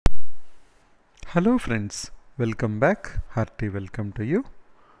Hello friends, welcome back. Hearty welcome to you.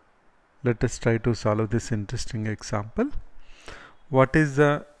 Let us try to solve this interesting example. What is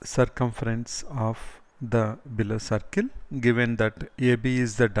the circumference of the below circle given that AB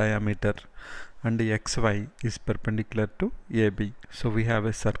is the diameter and XY is perpendicular to AB? So we have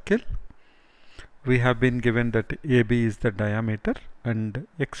a circle. We have been given that AB is the diameter and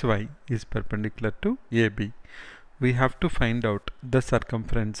XY is perpendicular to AB. We have to find out the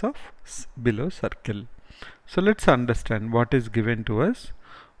circumference of below circle. So let's understand what is given to us.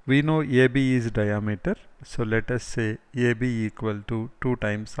 We know AB is diameter, so let us say AB equal to 2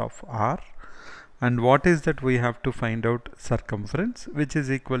 times of R, and what is that we have to find out circumference, which is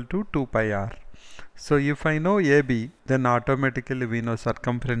equal to 2 pi R. So if I know AB, then automatically we know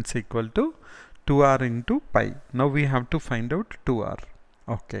circumference equal to 2R into pi. Now we have to find out 2R.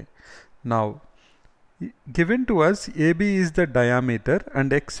 Okay. Now given to us AB is the diameter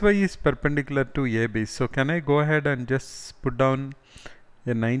and XY is perpendicular to AB. So can I go ahead and just put down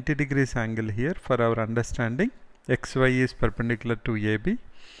a 90 degrees angle here for our understanding? XY is perpendicular to AB.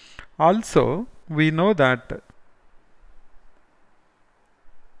 Also we know that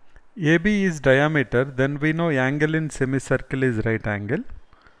AB is diameter, then we know angle in semicircle is right angle.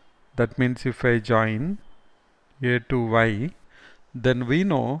 That means if I join A to Y, then we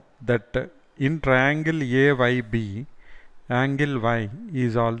know that in triangle AYB, angle Y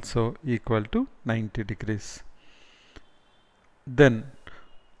is also equal to 90 degrees. Then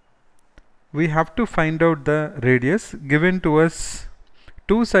we have to find out the radius. Given to us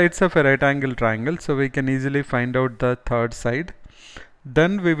two sides of a right angle triangle, so we can easily find out the third side.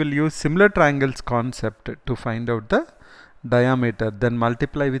 Then we will use similar triangles concept to find out the diameter, then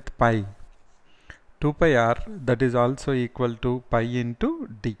multiply with pi. 2 pi R, that is also equal to pi into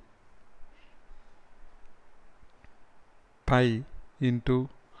D. Pi into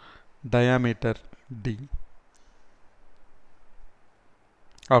diameter D.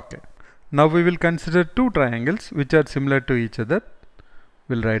 Okay. Now we will consider two triangles which are similar to each other.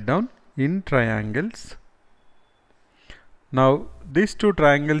 We'll write down in triangles. Now these two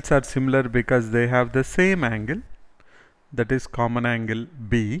triangles are similar because they have the same angle, that is common angle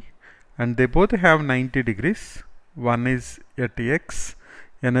B, and they both have 90 degrees. One is at X,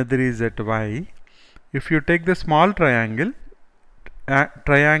 another is at Y. If you take the small triangle,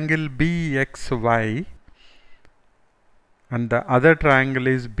 triangle BXY, and the other triangle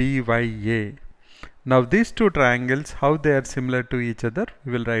is BYA. Now these two triangles, how they are similar to each other,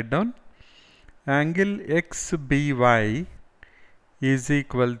 we will write down angle XBY is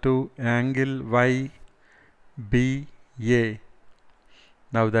equal to angle YBA.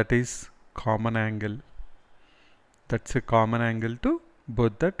 Now that is common angle. That's a common angle to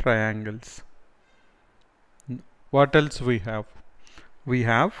both the triangles. What else we have? We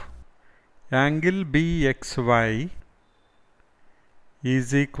have angle BXY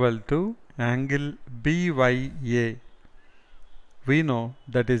is equal to angle BYA. We know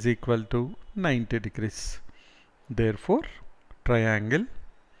that is equal to 90 degrees. Therefore, triangle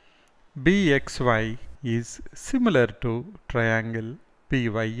BXY is similar to triangle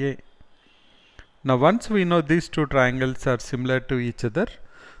BYA. Now once we know these two triangles are similar to each other,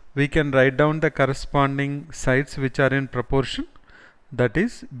 we can write down the corresponding sides which are in proportion. That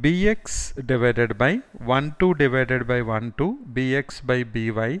is BX divided by 1 2 divided by 1 2, BX by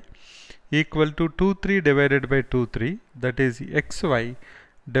BY equal to 2 3 divided by 2 3, that is XY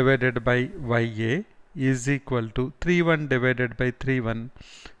divided by YA is equal to 3 1 divided by 3 1,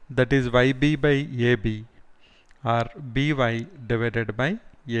 that is YB by AB, or BY divided by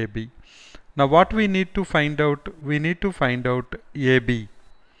AB. Now what we need to find out? We need to find out AB.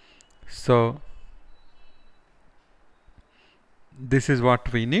 So this is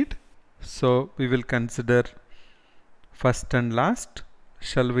what we need. So we will consider first and last.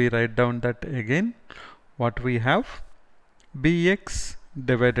 Shall we write down that again? What we have? BX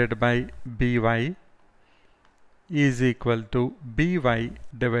divided by BY is equal to BY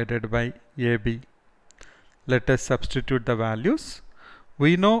divided by AB. Let us substitute the values.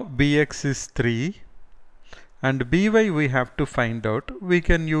 We know BX is 3 and BY we have to find out. We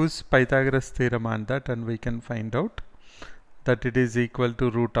can use Pythagoras theorem on that and we can find out that it is equal to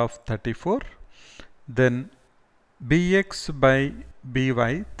root of 34. Then BX by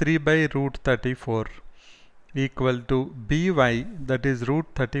BY, 3 by root 34 equal to BY, that is root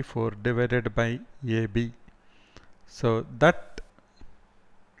 34 divided by AB. So that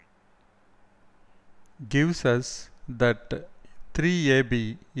gives us that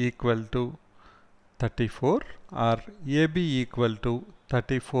 3AB equal to 34, or AB equal to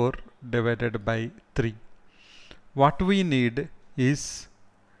 34 divided by 3. What we need is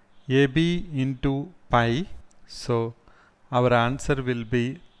AB into pi. So our answer will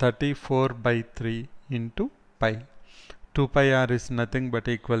be 34 by 3 into pi. 2 pi r is nothing but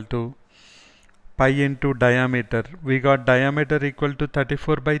equal to pi into diameter. We got diameter equal to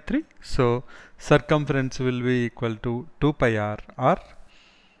 34 by 3. So circumference will be equal to 2 pi r, or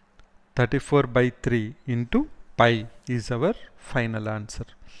 34 by 3 into pi is our final answer.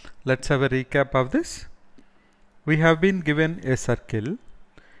 Let's have a recap of this. We have been given a circle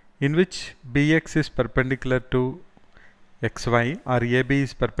in which BX is perpendicular to XY, or AB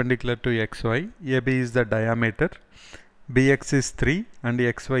is perpendicular to XY. AB is the diameter, BX is 3 and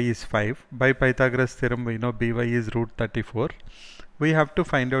XY is 5. By Pythagoras theorem we know BY is root 34. We have to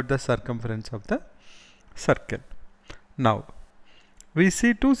find out the circumference of the circle. Now we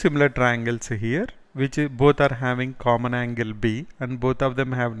see two similar triangles here, which both are having common angle B and both of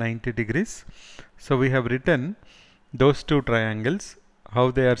them have 90 degrees. So we have written those two triangles,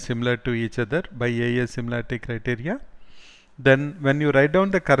 how they are similar to each other by AA similarity criteria. Then when you write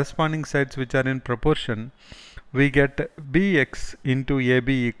down the corresponding sides which are in proportion, we get BX into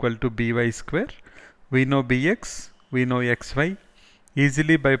AB equal to BY square. We know BX, we know XY.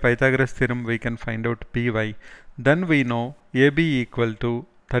 Easily by Pythagoras theorem we can find out BY. Then we know AB equal to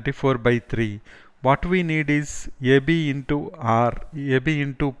 34 by 3. What we need is AB into R, AB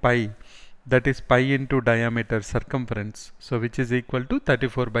into pi, that is pi into diameter, circumference. So which is equal to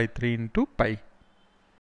 34 by 3 into pi.